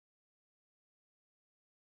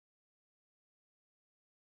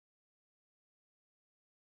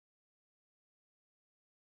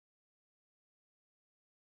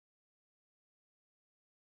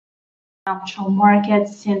financial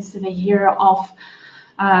markets since the year of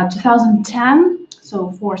 2010,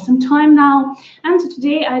 so for some time now. And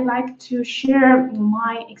today I'd like to share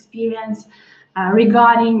my experience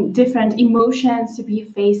regarding different emotions we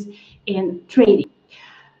face in trading.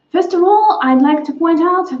 First of all, I'd like to point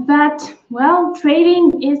out that, well,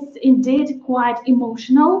 trading is indeed quite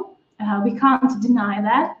emotional. We can't deny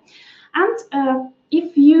that. And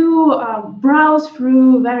if you browse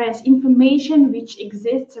through various information which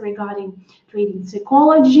exists regarding trading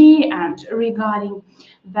psychology and regarding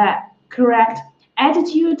the correct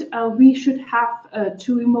attitude we should have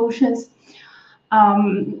to emotions,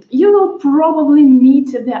 you will probably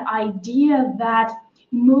meet the idea that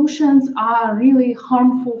emotions are really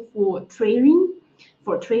harmful for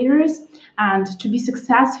traders, and to be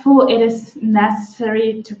successful, it is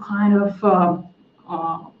necessary to kind of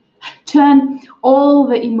turn all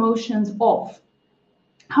the emotions off.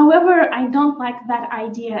 However, I don't like that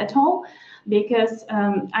idea at all, because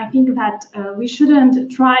I think that we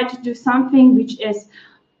shouldn't try to do something which is,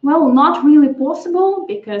 well, not really possible,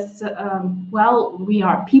 because, well, we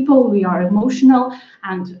are people, we are emotional,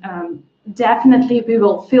 and definitely we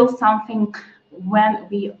will feel something when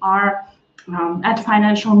we are at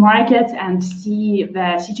financial markets and see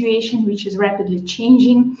the situation which is rapidly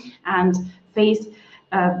changing and face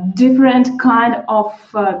different kind of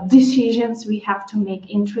decisions we have to make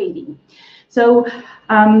in trading. So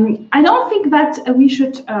I don't think that we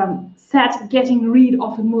should set getting rid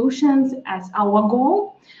of emotions as our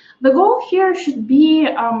goal. The goal here should be,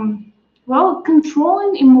 well,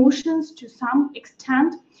 controlling emotions to some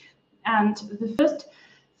extent. And the first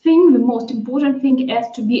thing, the most important thing, is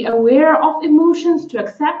to be aware of emotions, to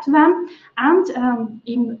accept them, and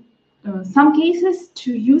in some cases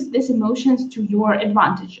to use these emotions to your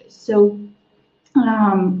advantages. So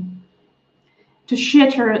to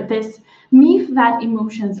shatter this myth that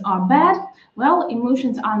emotions are bad, well,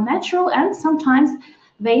 emotions are natural and sometimes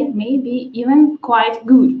they may be even quite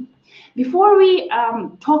good. Before we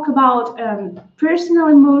talk about personal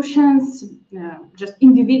emotions, just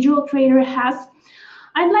individual trader has,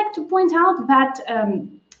 I'd like to point out that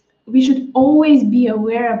we should always be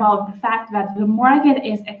aware about the fact that the market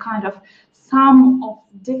is a kind of sum of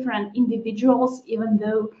different individuals, even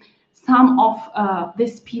though some of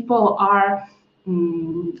these people are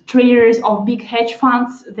traders of big hedge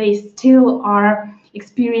funds, they still are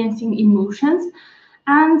experiencing emotions.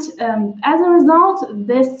 And as a result,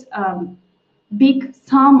 this big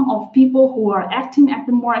sum of people who are acting at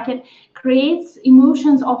the market creates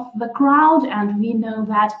emotions of the crowd, and we know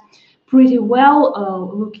that pretty well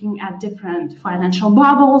looking at different financial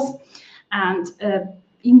bubbles. And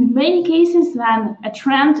in many cases, when a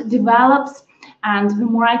trend develops and the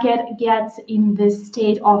market gets in this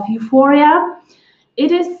state of euphoria,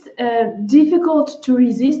 it is difficult to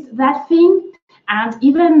resist that thing. And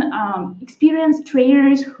even experienced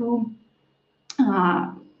traders who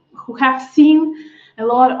have seen a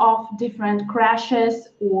lot of different crashes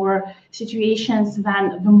or situations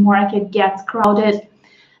when the market gets crowded,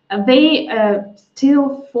 they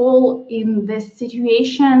still fall in this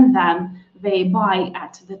situation. Then they buy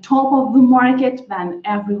at the top of the market when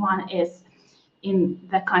everyone is in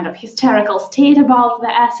the kind of hysterical state about the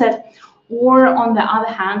asset, or on the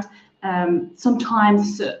other hand,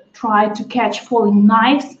 sometimes try to catch falling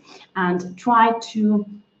knives and try to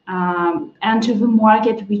enter the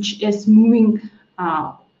market which is moving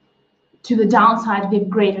to the downside with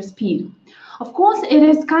greater speed. Of course, it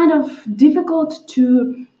is kind of difficult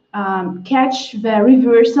to catch the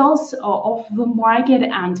reversals of the market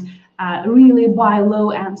and really buy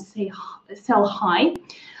low and sell high.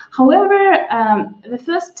 However, the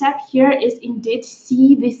first step here is indeed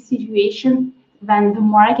see this situation when the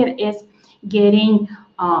market is getting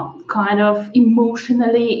kind of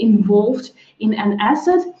emotionally involved in an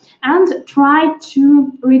asset, and try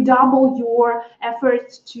to redouble your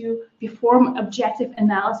efforts to perform objective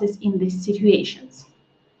analysis in these situations.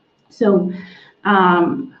 So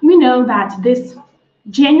we know that this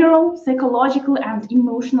general psychological and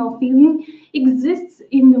emotional feeling exists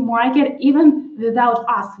in the market even without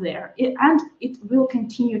us there, and it will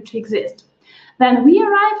continue to exist. When we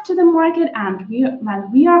arrive to the market and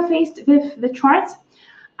when we are faced with the charts,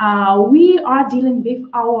 we are dealing with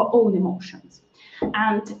our own emotions.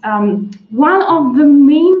 And one of the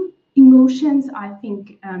main emotions I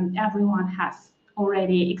think everyone has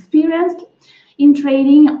already experienced in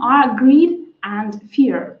trading are greed and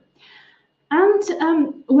fear. And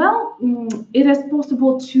well, it is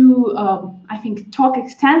possible to, I think, talk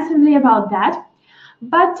extensively about that.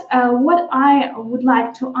 But what I would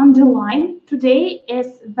like to underline today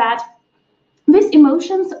is that these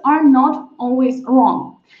emotions are not always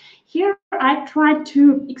wrong. Here I tried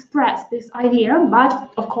to express this idea,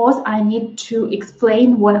 but of course I need to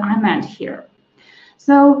explain what I meant here.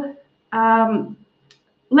 So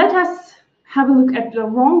let us have a look at the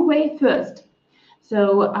wrong way first.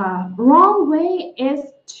 So wrong way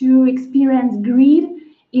is to experience greed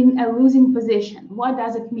in a losing position. What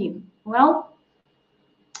does it mean? Well,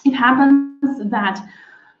 it happens that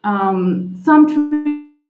some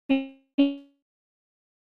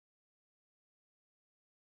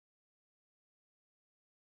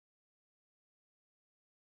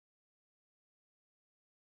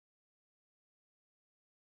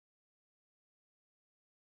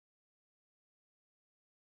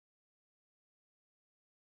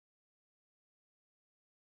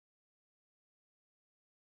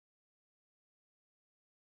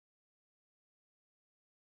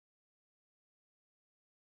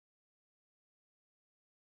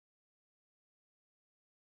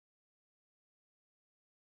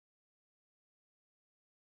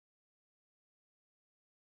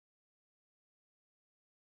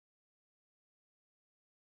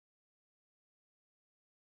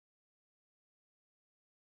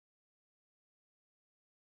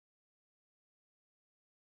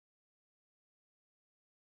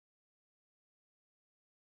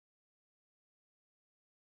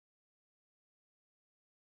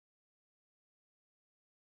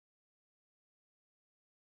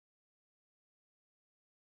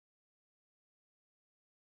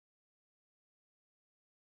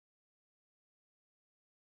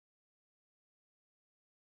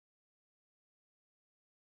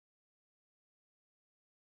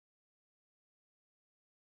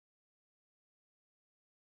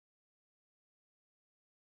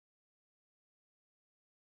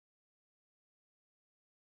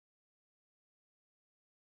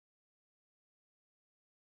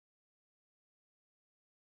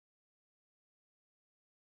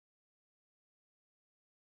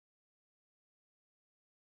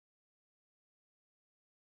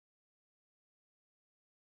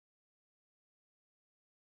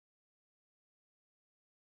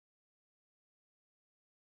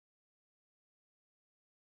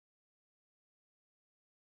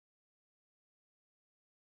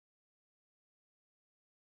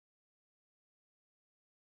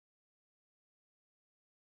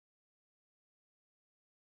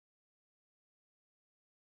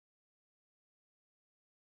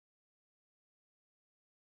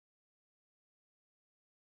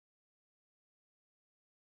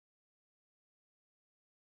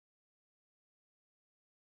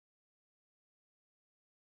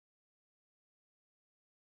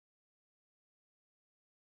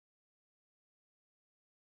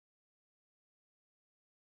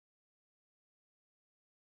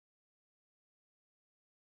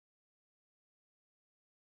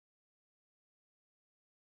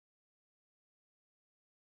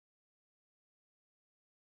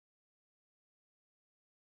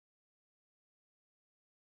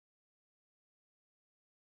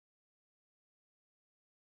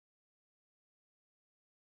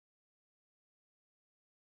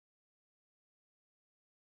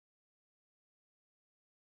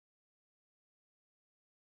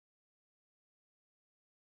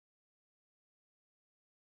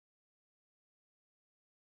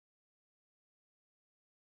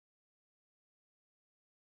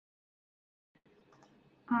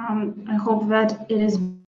I hope that it is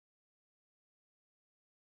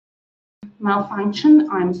malfunction.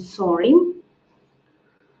 I'm sorry.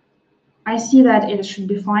 I see that it should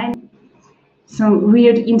be fine. Some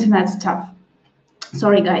weird internet stuff.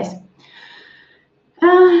 Sorry, guys.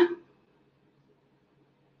 I'm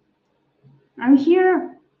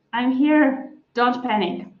here. I'm here. Don't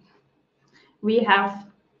panic. We have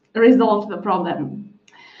resolved the problem.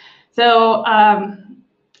 So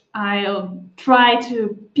I'll try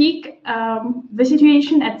to pick the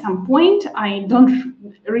situation at some point. I don't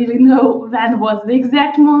really know when was the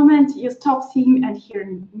exact moment you stopped seeing and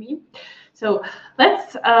hearing me. So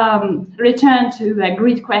let's return to the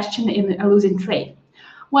greed question in a losing trade.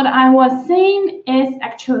 What I was saying is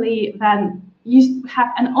actually when you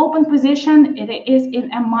have an open position, it is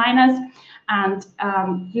in a minus, and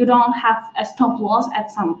you don't have a stop loss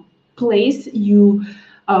at some place, you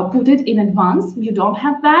put it in advance, you don't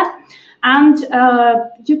have that, and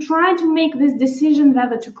you try to make this decision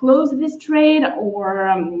whether to close this trade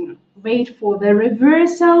or wait for the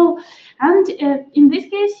reversal. And in this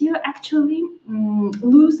case, you actually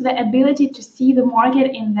lose the ability to see the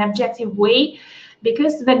market in the objective way,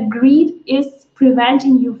 because the greed is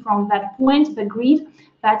preventing you from that point, the greed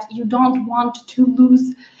that you don't want to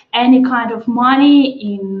lose any kind of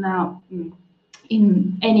money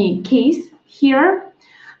in any case here.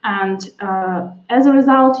 and as a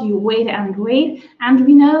result you wait and wait, and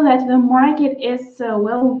we know that the market is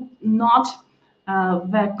well, not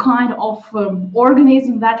the kind of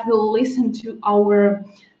organism that will listen to our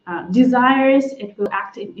desires. It will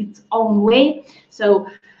act in its own way. So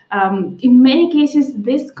in many cases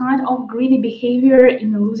this kind of greedy behavior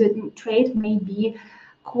in a losing trade may be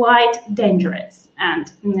quite dangerous,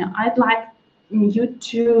 and I'd like you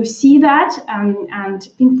to see that and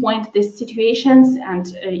pinpoint these situations,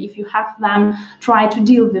 and if you have them, try to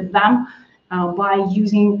deal with them by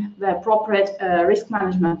using the appropriate risk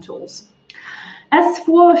management tools. As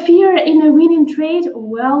for fear in a winning trade,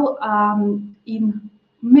 well, in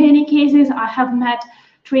many cases I have met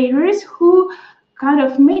traders who kind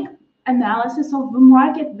of make analysis of the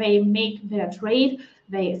market, they make their trade,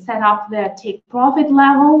 they set up their take profit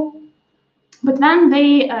level, but then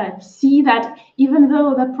they see that even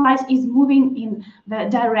though the price is moving in the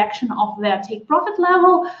direction of their take profit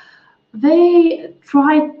level, they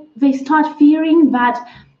start fearing that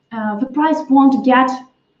the price won't get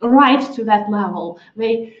right to that level.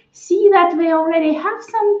 They see that they already have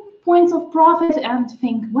some points of profit and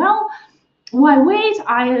think, well, why wait?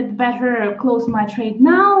 I'd better close my trade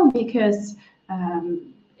now because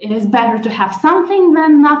it is better to have something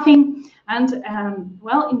than nothing. And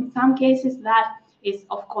well, in some cases that is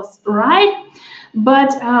of course right, but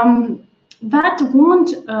that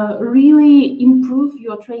won't really improve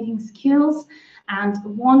your trading skills and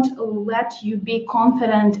won't let you be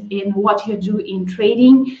confident in what you do in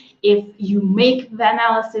trading if you make the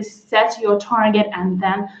analysis, set your target, and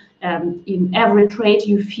then in every trade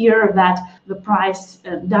you fear that the price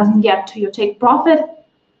doesn't get to your take profit.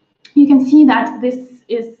 You can see that this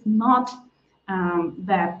is not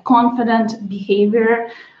the confident behavior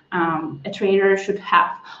a trader should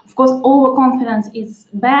have. Of course, overconfidence is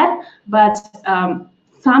bad, but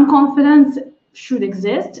some confidence should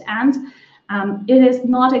exist, and it is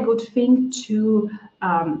not a good thing to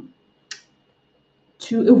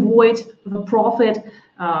avoid the profit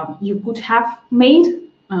you could have made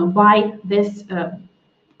by this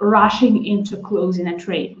rushing into closing a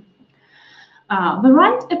trade. The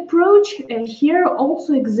right approach here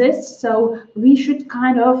also exists, so we should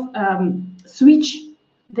kind of switch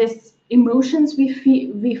these emotions we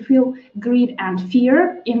feel greed and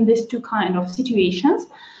fear in these two kind of situations,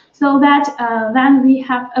 so that then we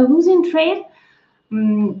have a losing trade.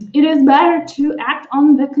 It is better to act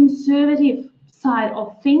on the conservative side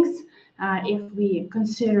of things if we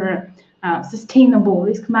consider sustainable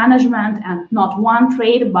risk management and not one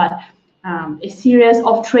trade but a series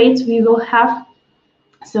of trades we will have,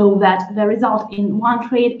 so that the result in one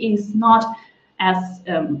trade is not as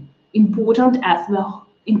important as the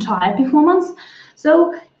entire performance.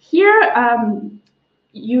 So here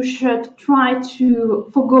you should try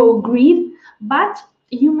to forgo greed, but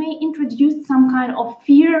you may introduce some kind of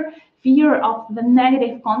fear of the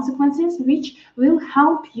negative consequences, which will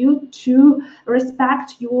help you to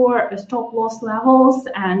respect your stop loss levels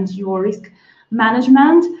and your risk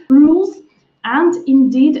management rules, and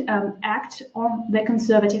indeed act on the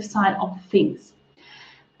conservative side of things.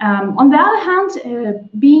 On the other hand,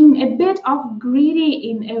 being a bit of greedy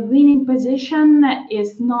in a winning position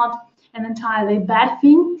is not an entirely bad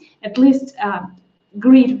thing. At least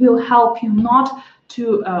greed will help you not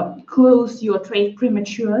to close your trade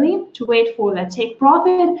prematurely, to wait for the take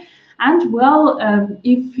profit. And well,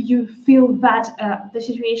 if you feel that the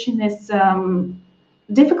situation is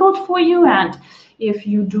difficult for you, and if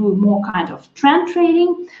you do more kind of trend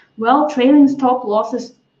trading, well, trailing stop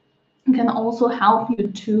losses can also help you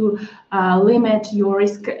to limit your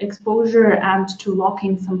risk exposure and to lock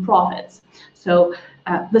in some profits. So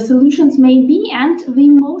the solutions may be, and the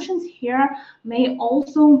emotions here may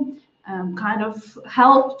also kind of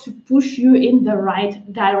help to push you in the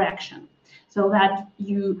right direction, so that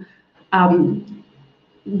you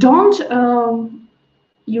don't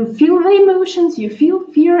you feel the emotions, you feel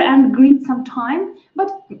fear and greed sometime,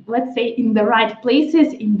 but let's say in the right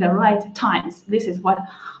places, in the right times. This is what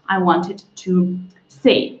I wanted to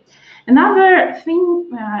say. Another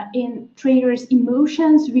thing in traders'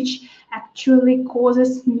 emotions, which actually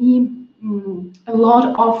causes me a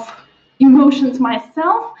lot of emotions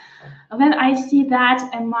myself when I see that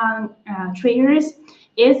among traders,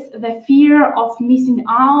 is the fear of missing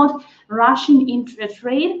out, rushing into a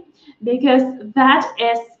trade, because that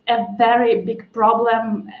is a very big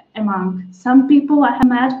problem among some people I have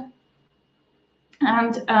met,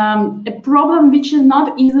 and a problem which is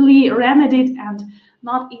not easily remedied and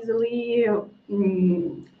not easily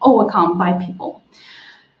overcome by people.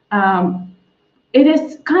 It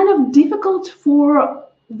is kind of difficult for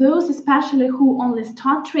those especially who only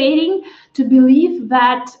start trading to believe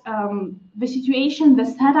that the situation, the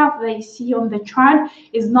setup they see on the chart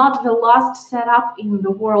is not the last setup in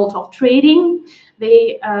the world of trading.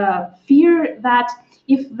 They fear that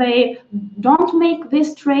if they don't make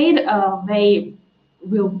this trade, they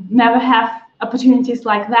will never have opportunities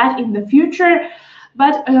like that in the future.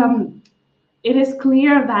 But it is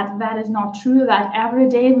clear that that is not true, that every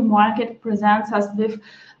day the market presents us with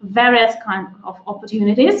various kinds of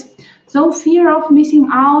opportunities. So fear of missing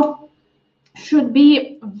out should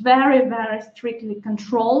be very, very strictly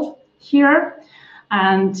controlled here.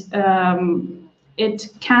 And it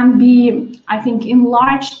can be, I think,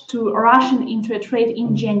 enlarged to rushing into a trade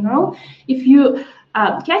in general. If you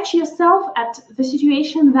catch yourself at the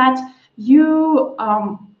situation that you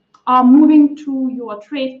are moving to your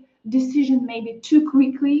trade decision maybe too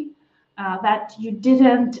quickly, that you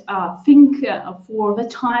didn't think for the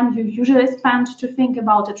time you usually spend to think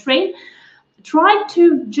about a trade, try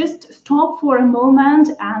to just stop for a moment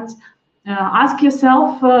and ask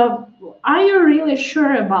yourself, are you really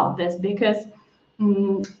sure about this? Because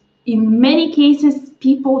in many cases,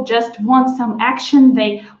 people just want some action.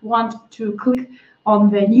 They want to click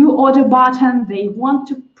on the new order button. They want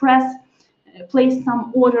to place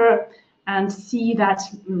some order and see that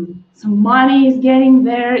some money is getting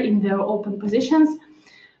there in their open positions.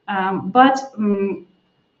 But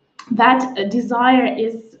that desire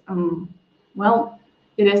is, well,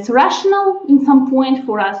 it is rational in some point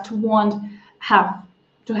for us to want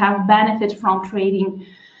to have benefit from trading,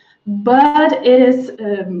 but it is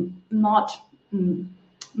not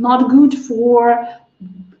good for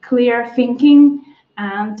clear thinking,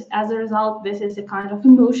 and as a result, this is a kind of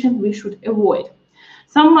emotion we should avoid.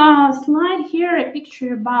 Some slide here, a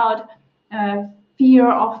picture about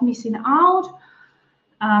fear of missing out,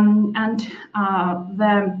 and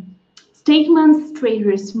the statements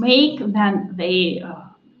traders make, then they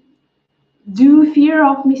do fear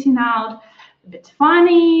of missing out, a bit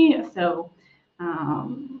funny. So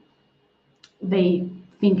they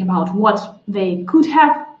think about what they could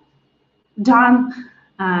have done,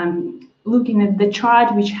 looking at the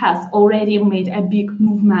chart, which has already made a big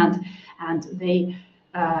movement, and they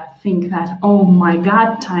think that, oh my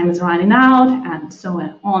God, time is running out, and so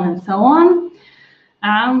on and so on.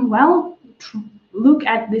 Well, look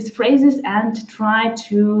at these phrases and try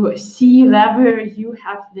to see whether you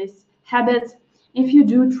have these habits. If you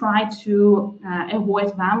do, try to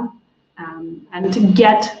avoid them and to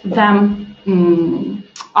get them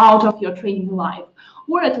out of your trading life,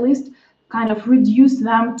 or at least kind of reduce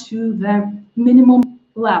them to the minimum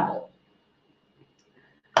level.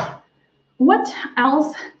 What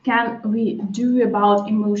else can we do about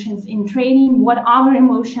emotions in trading? What other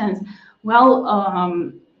emotions? Well,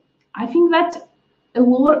 I think that a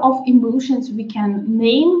lot of emotions we can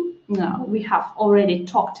name. We have already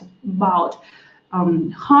talked about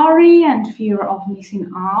hurry and fear of missing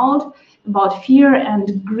out, about fear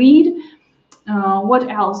and greed. What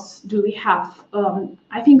else do we have?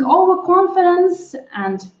 I think overconfidence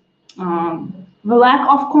and the lack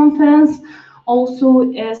of confidence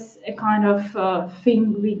also is a kind of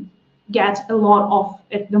thing we get a lot of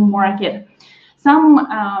at the market.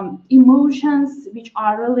 Some emotions which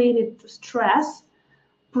are related to stress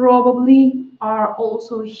probably are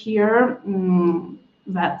also here,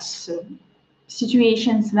 that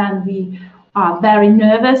situations when we are very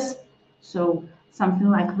nervous, so something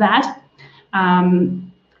like that.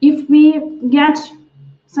 If we get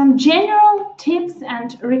some general tips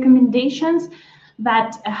and recommendations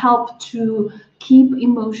that help to keep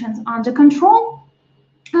emotions under control,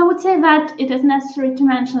 I would say that it is necessary to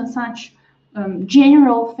mention such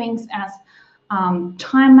general things as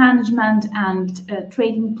time management and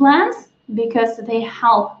trading plans, because they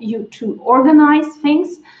help you to organize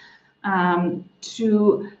things,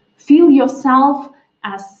 to feel yourself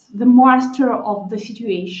as the master of the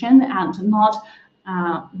situation and not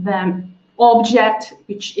the object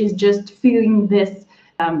which is just feeling this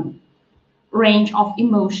range of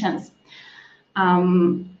emotions.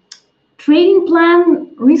 Trading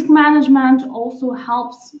plan risk management also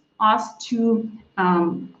helps us to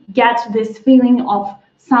get this feeling of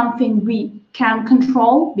something we can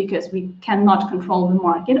control, because we cannot control the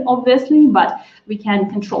market, obviously, but we can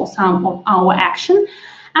control some of our action.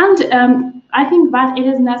 And I think that it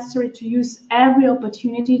is necessary to use every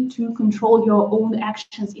opportunity to control your own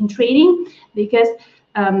actions in trading, because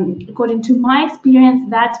according to my experience,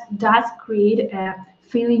 that does create a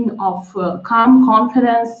feeling of calm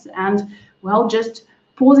confidence and, well, just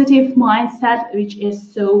positive mindset, which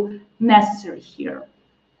is so necessary here.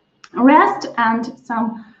 Rest and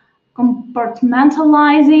some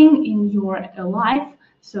compartmentalizing in your life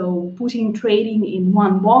So putting trading in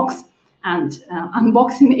one box and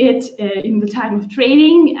unboxing it in the time of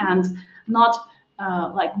trading, and not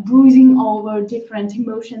like bruising over different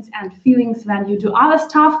emotions and feelings when you do other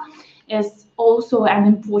stuff, is also an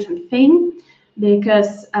important thing,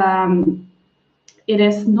 because it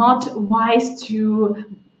is not wise to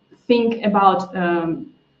think about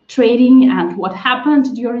trading and what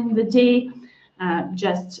happened during the day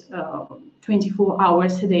just 24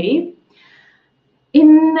 hours a day.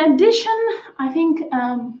 In addition, I think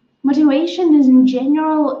motivation is in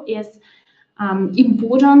general is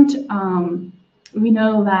important. We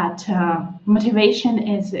know that motivation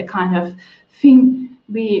is a kind of thing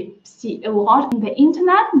we see a lot in the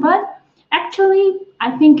internet, but actually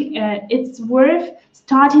I think it's worth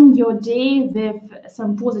starting your day with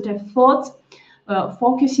some positive thoughts,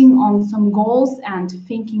 focusing on some goals and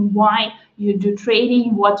thinking why you do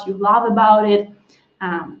trading, what you love about it,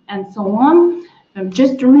 and so on.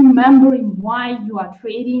 Just remembering why you are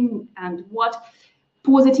trading and what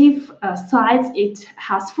positive sides it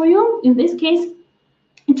has for you. In this case,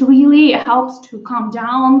 it really helps to calm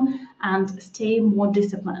down and stay more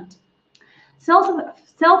disciplined.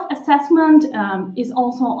 Self-assessment is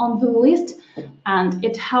also on the list, and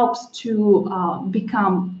it helps to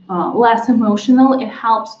become less emotional. It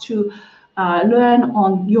helps to learn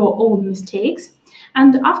on your own mistakes.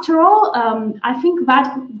 And after all, I think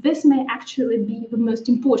that this may actually be the most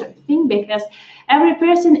important thing, because every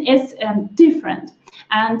person is different.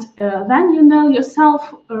 And then you know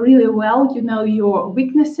yourself really well, you know your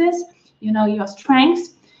weaknesses, you know your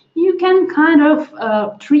strengths. You can kind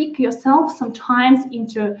of trick yourself sometimes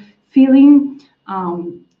into feeling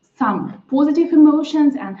some positive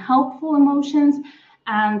emotions and helpful emotions,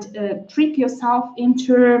 and trick yourself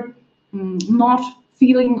into not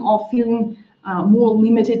feeling or feeling more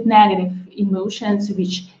limited negative emotions,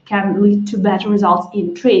 which can lead to better results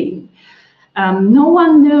in trading. No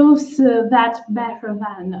one knows that better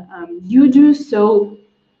than you do, so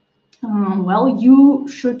well, you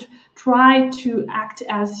should try to act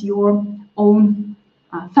as your own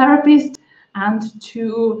therapist and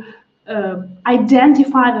to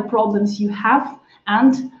identify the problems you have,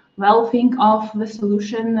 and well, think of the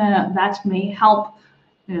solution that may help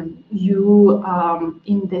you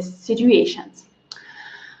in these situations.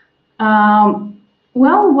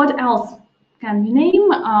 Well, what else can we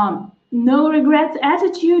name? No regrets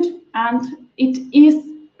attitude, and it is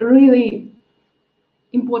really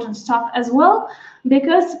important stuff as well,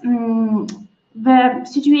 because the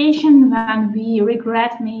situation when we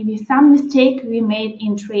regret maybe some mistake we made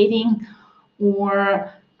in trading,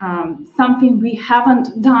 or something we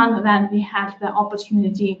haven't done when we had the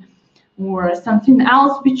opportunity, or something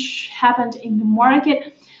else which happened in the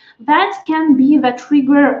market, that can be the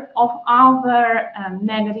trigger of other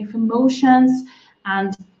negative emotions,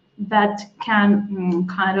 and that can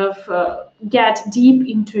kind of get deep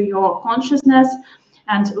into your consciousness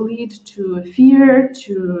and lead to fear,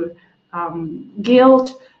 to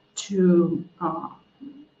guilt, to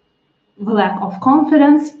the lack of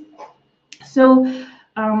confidence. So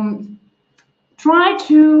try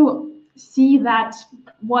to see that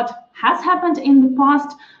what has happened in the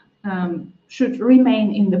past should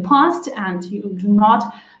remain in the past, and you do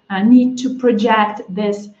not need to project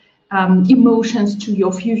these emotions to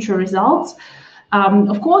your future results.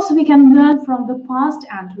 Of course, we can learn from the past,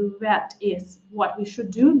 and that is what we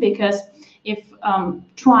should do, because if I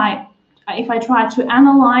try to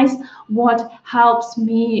analyze what helps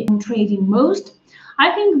me in trading most,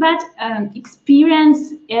 I think that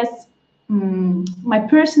experience is, my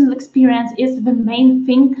personal experience is the main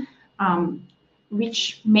thing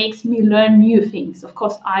which makes me learn new things. Of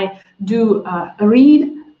course, I do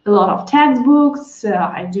read a lot of textbooks,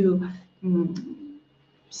 I do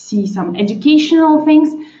see some educational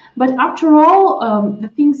things, but after all, the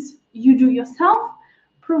things you do yourself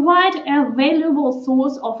provide a valuable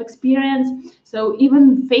source of experience. So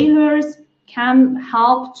even failures can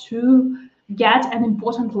help to get an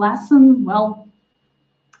important lesson. Well,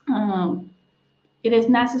 it is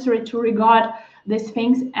necessary to regard these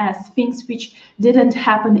things as things which didn't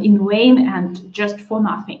happen in vain and just for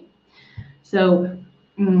nothing. So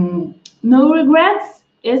no regrets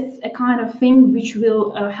is a kind of thing which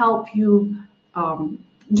will help you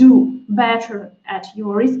do better at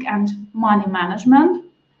your risk and money management.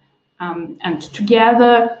 And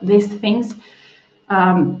together, these things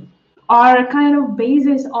are a kind of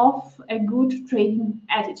basis of a good trading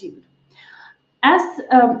attitude. As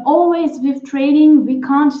always with trading, we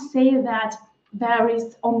can't say that there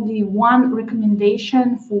is only one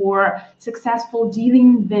recommendation for successful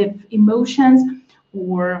dealing with emotions,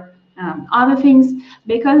 or other things,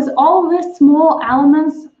 because all the small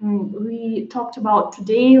elements we talked about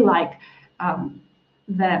today, like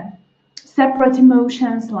the separate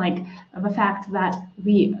emotions, like the fact that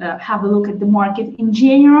we have a look at the market in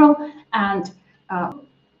general, and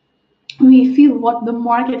we feel what the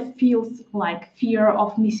market feels like, fear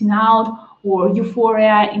of missing out or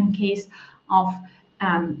euphoria in case of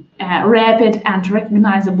a rapid and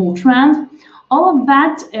recognizable trend. All of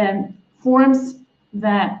that forms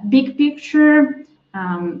the big picture,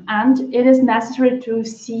 and it is necessary to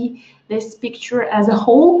see this picture as a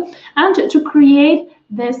whole and to create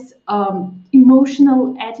this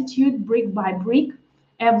emotional attitude brick by brick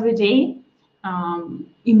every day,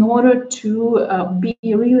 in order to be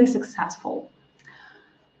really successful.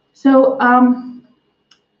 So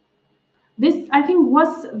this, I think,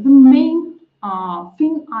 was the main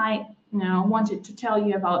thing I wanted to tell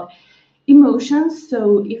you about emotions.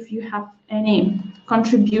 So if you have any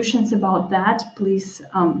contributions about that, please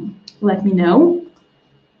let me know.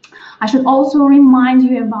 I should also remind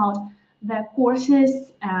you about the courses,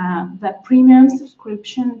 the premium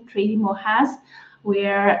subscription Tradimo has,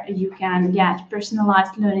 where you can get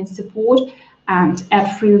personalized learning support and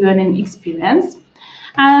a free learning experience.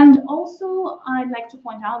 And also, I'd like to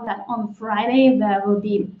point out that on Friday, there will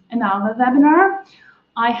be another webinar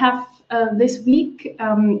I have this week.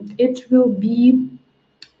 It will be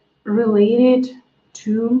related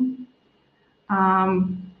to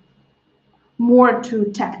more to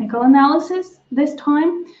technical analysis this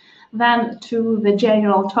time than to the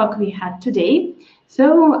general talk we had today.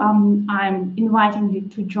 So I'm inviting you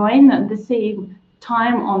to join at the same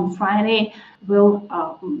time on Friday. We'll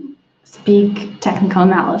speak technical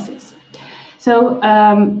analysis. So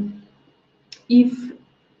if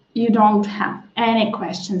you don't have any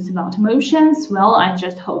questions about emotions, well, I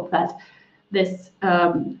just hope that this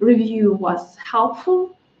review was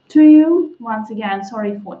helpful to you. Once again,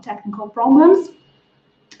 sorry for technical problems.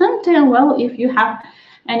 And well, if you have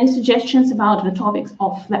any suggestions about the topics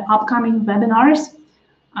of the upcoming webinars,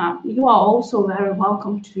 you are also very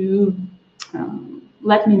welcome to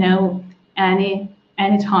let me know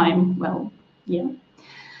anytime. Well, yeah.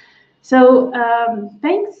 So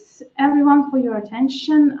thanks everyone for your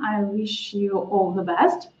attention. I wish you all the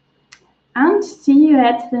best, and see you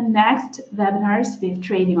at the next webinars with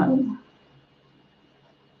Tradimo.